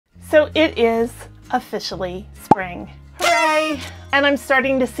So it is officially spring. Hooray! And I'm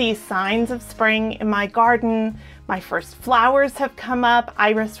starting to see signs of spring in my garden. My first flowers have come up,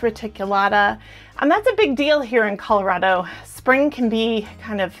 Iris reticulata, and that's a big deal here in Colorado. Spring can be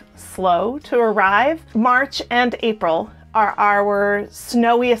kind of slow to arrive. March and April are our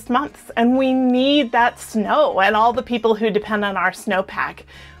snowiest months, and we need that snow, and all the people who depend on our snowpack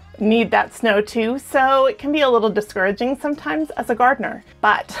need that snow too, so it can be a little discouraging sometimes as a gardener.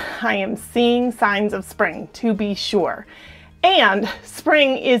 But I am seeing signs of spring, to be sure. And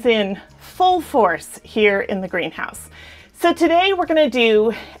spring is in full force here in the greenhouse. So today we're going to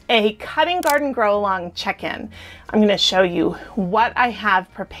do a cutting garden grow along check-in. I'm going to show you what I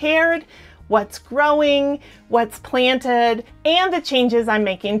have prepared, what's growing, what's planted, and the changes I'm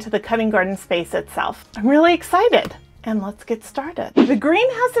making to the cutting garden space itself. I'm really excited, and let's get started. The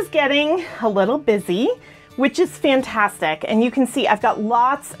greenhouse is getting a little busy, which is fantastic. And you can see I've got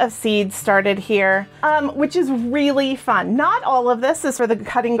lots of seeds started here, which is really fun. Not all of this is for the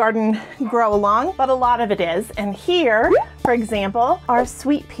cutting garden grow along, but a lot of it is. And here, for example, are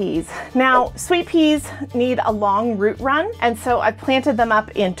sweet peas. Now, sweet peas need a long root run, and so I've planted them up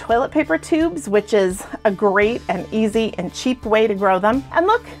in toilet paper tubes, which is a great and easy and cheap way to grow them. And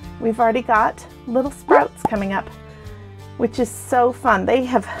look, we've already got little sprouts coming up, which is so fun. They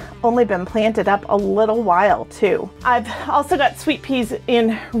have only been planted up a little while too. I've also got sweet peas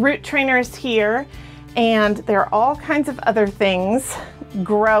in root trainers here, and there are all kinds of other things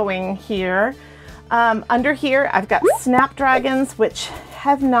growing here. Under here, I've got snapdragons, which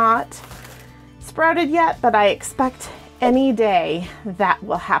have not sprouted yet, but I expect any day that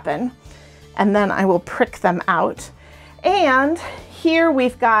will happen. And then I will prick them out. And here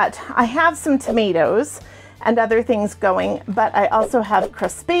we've got, I have some tomatoes and other things going, but I also have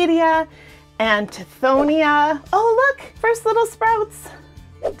cruspadia and tithonia. Oh look, first little sprouts.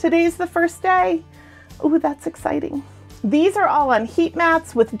 Today's the first day. Oh, that's exciting. These are all on heat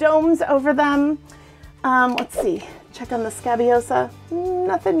mats with domes over them. Let's see, check on the scabiosa.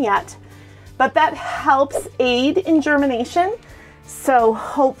 Nothing yet, but that helps aid in germination. So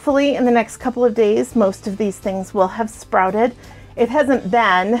hopefully in the next couple of days, most of these things will have sprouted. It hasn't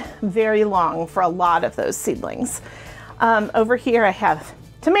been very long for a lot of those seedlings. Over here I have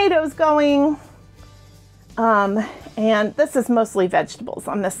tomatoes going, and this is mostly vegetables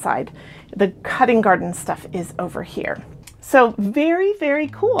on this side. The cutting garden stuff is over here. So very, very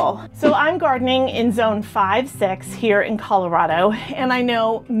cool. So I'm gardening in zone 5-6 here in Colorado, and I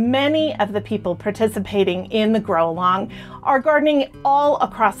know many of the people participating in the grow along are gardening all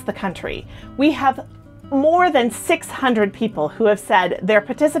across the country. We have more than 600 people who have said they're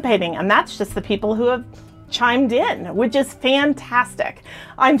participating, and that's just the people who have chimed in, which is fantastic.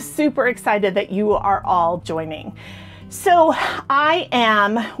 I'm super excited that you are all joining. So I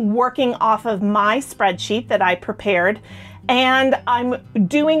am working off of my spreadsheet that I prepared, and I'm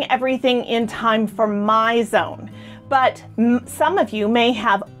doing everything in time for my zone. But some of you may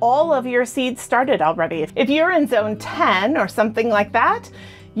have all of your seeds started already. If you're in zone 10 or something like that,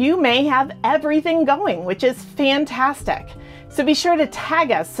 you may have everything going, which is fantastic. So be sure to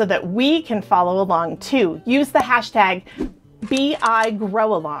tag us so that we can follow along too. Use the hashtag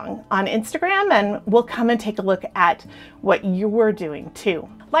 #BIGrowAlong on Instagram, and we'll come and take a look at what you're doing too.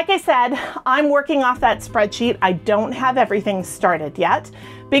 Like I said, I'm working off that spreadsheet. I don't have everything started yet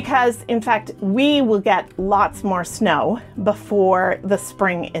because, in fact, we will get lots more snow before the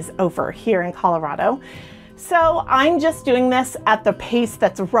spring is over here in Colorado. So I'm just doing this at the pace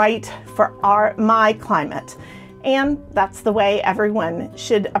that's right for my climate. And that's the way everyone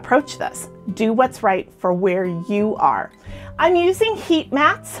should approach this. Do what's right for where you are. I'm using heat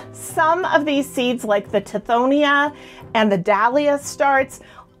mats. Some of these seeds, like the tithonia and the dahlia starts,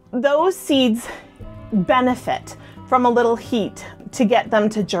 those seeds benefit from a little heat to get them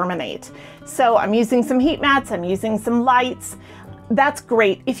to germinate. So I'm using some heat mats, I'm using some lights. That's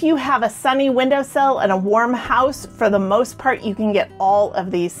great. If you have a sunny windowsill and a warm house, for the most part, you can get all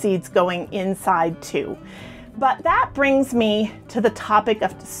of these seeds going inside too. But that brings me to the topic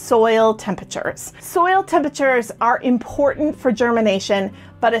of soil temperatures. Soil temperatures are important for germination,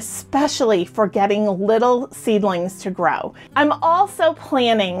 but especially for getting little seedlings to grow. I'm also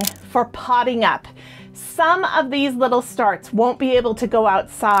planning for potting up. Some of these little starts won't be able to go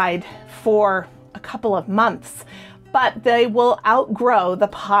outside for a couple of months, but they will outgrow the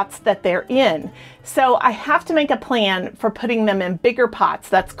pots that they're in. So I have to make a plan for putting them in bigger pots.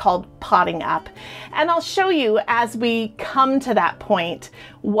 That's called potting up. And I'll show you as we come to that point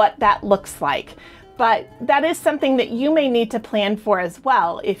what that looks like. But that is something that you may need to plan for as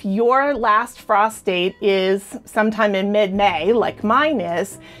well. If your last frost date is sometime in mid-May, like mine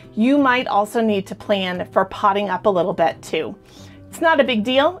is, you might also need to plan for potting up a little bit too. It's not a big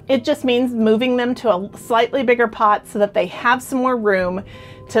deal. It just means moving them to a slightly bigger pot so that they have some more room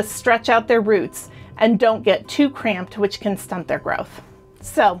to stretch out their roots and don't get too cramped, which can stunt their growth.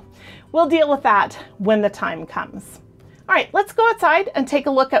 So we'll deal with that when the time comes. All right, let's go outside and take a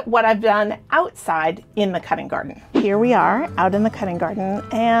look at what I've done outside in the cutting garden. Here we are out in the cutting garden,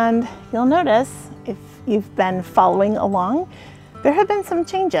 and you'll notice, if you've been following along, there have been some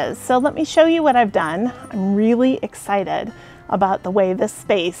changes. So let me show you what I've done. I'm really excited about the way this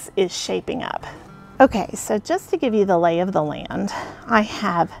space is shaping up. Okay, so just to give you the lay of the land, I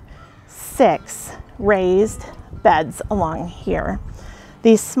have 6 raised beds along here.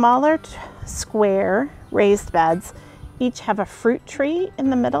 These smaller square raised beds each have a fruit tree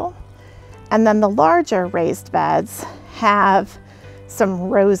in the middle, and then the larger raised beds have some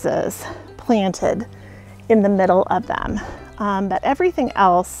roses planted in the middle of them. But everything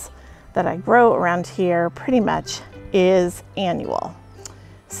else that I grow around here pretty much is annual.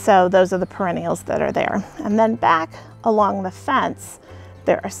 So those are the perennials that are there. And then back along the fence,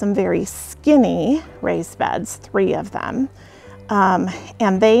 there are some very skinny raised beds, 3 of them.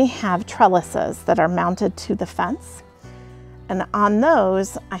 And they have trellises that are mounted to the fence. And on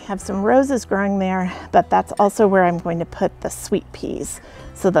those, I have some roses growing there, but that's also where I'm going to put the sweet peas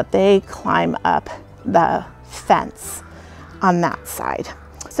so that they climb up the fence on that side.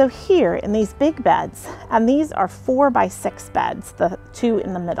 So here in these big beds, and these are 4 by 6 beds, the 2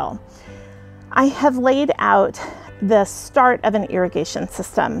 in the middle, I have laid out the start of an irrigation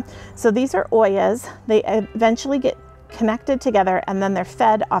system. So these are Oyas. They eventually get connected together and then they're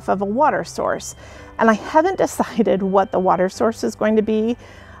fed off of a water source. And I haven't decided what the water source is going to be.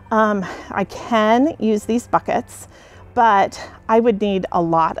 I can use these buckets, but I would need a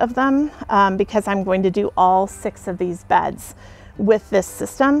lot of them because I'm going to do all 6 of these beds with this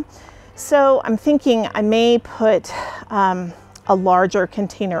system. So I'm thinking I may put a larger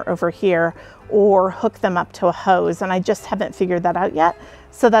container over here or hook them up to a hose, and I just haven't figured that out yet.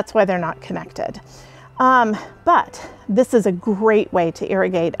 So that's why they're not connected. But this is a great way to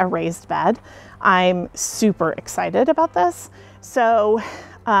irrigate a raised bed. I'm super excited about this. So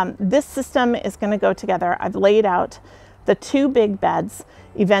this system is going to go together. I've laid out the 2 big beds.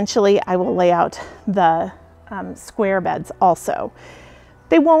 Eventually I will lay out the square beds also.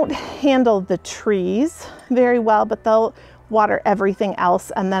 They won't handle the trees very well, but they'll water everything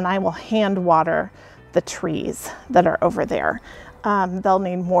else, and then I will hand water the trees that are over there. They'll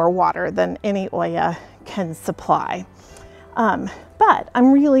need more water than any Oya can supply. But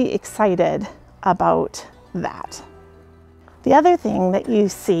I'm really excited about that. The other thing that you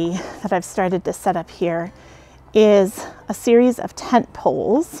see that I've started to set up here is a series of tent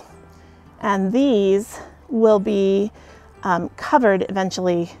poles, and these will be covered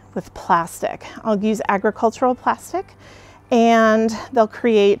eventually with plastic. I'll use agricultural plastic, and they'll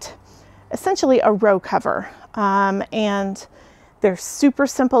create essentially a row cover, and they're super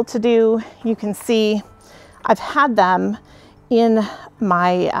simple to do. You can see I've had them in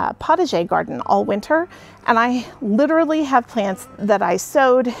my potager garden all winter, and I literally have plants that I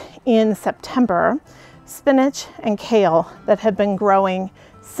sowed in September, spinach and kale, that have been growing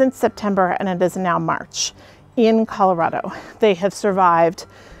since September, and it is now March in Colorado. They have survived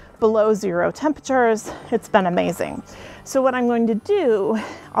below 0 temperatures. It's been amazing. So what I'm going to do,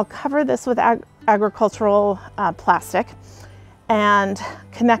 I'll cover this with agricultural plastic and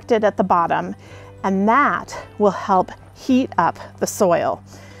connect it at the bottom, and that will help heat up the soil.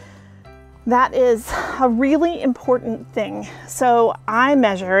 That is a really important thing. So I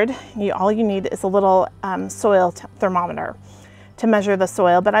measured, all you need is a little soil thermometer to measure the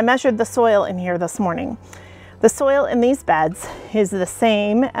soil, but I measured the soil in here this morning. The soil in these beds is the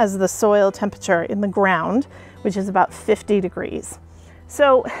same as the soil temperature in the ground, which is about 50 degrees.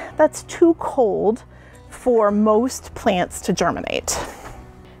 So that's too cold for most plants to germinate.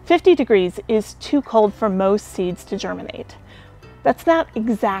 50 degrees is too cold for most seeds to germinate. That's not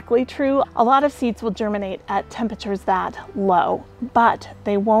exactly true. A lot of seeds will germinate at temperatures that low, but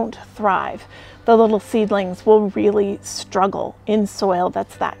they won't thrive. The little seedlings will really struggle in soil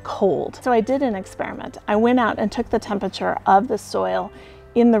that's that cold. So I did an experiment. I went out and took the temperature of the soil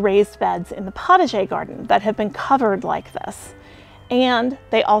in the raised beds in the potager garden that have been covered like this. And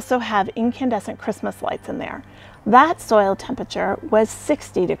they also have incandescent Christmas lights in there. That soil temperature was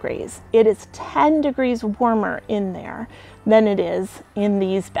 60 degrees. It is 10 degrees warmer in there than it is in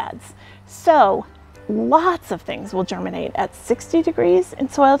these beds. So lots of things will germinate at 60 degrees in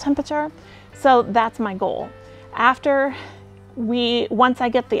soil temperature. So that's my goal. Once I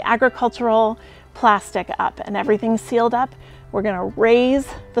get the agricultural plastic up and everything's sealed up, we're gonna raise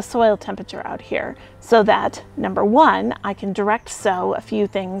the soil temperature out here so that, number one, I can direct sow a few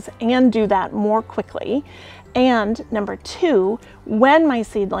things and do that more quickly. And number two, when my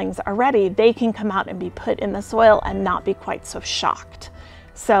seedlings are ready, they can come out and be put in the soil and not be quite so shocked.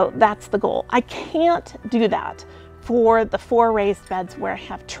 So that's the goal. I can't do that for the 4 raised beds where I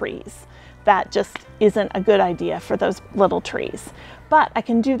have trees. That just isn't a good idea for those little trees. But I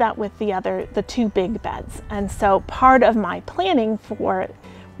can do that with the 2 big beds. And so part of my planning for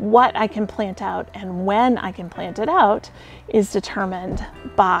what I can plant out and when I can plant it out is determined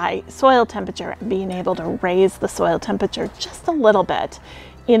by soil temperature and being able to raise the soil temperature just a little bit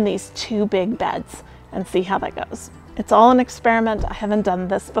in these 2 big beds and see how that goes. It's all an experiment. I haven't done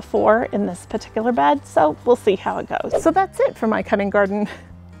this before in this particular bed, so we'll see how it goes. So that's it for my cutting garden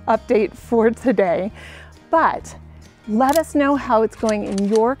update for today. But let us know how it's going in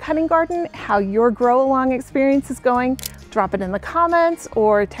your cutting garden, how your grow along experience is going. Drop it in the comments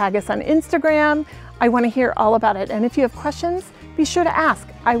or tag us on Instagram. I want to hear all about it. And if you have questions, be sure to ask.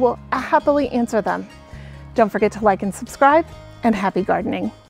 I will happily answer them. Don't forget to like and subscribe, and happy gardening.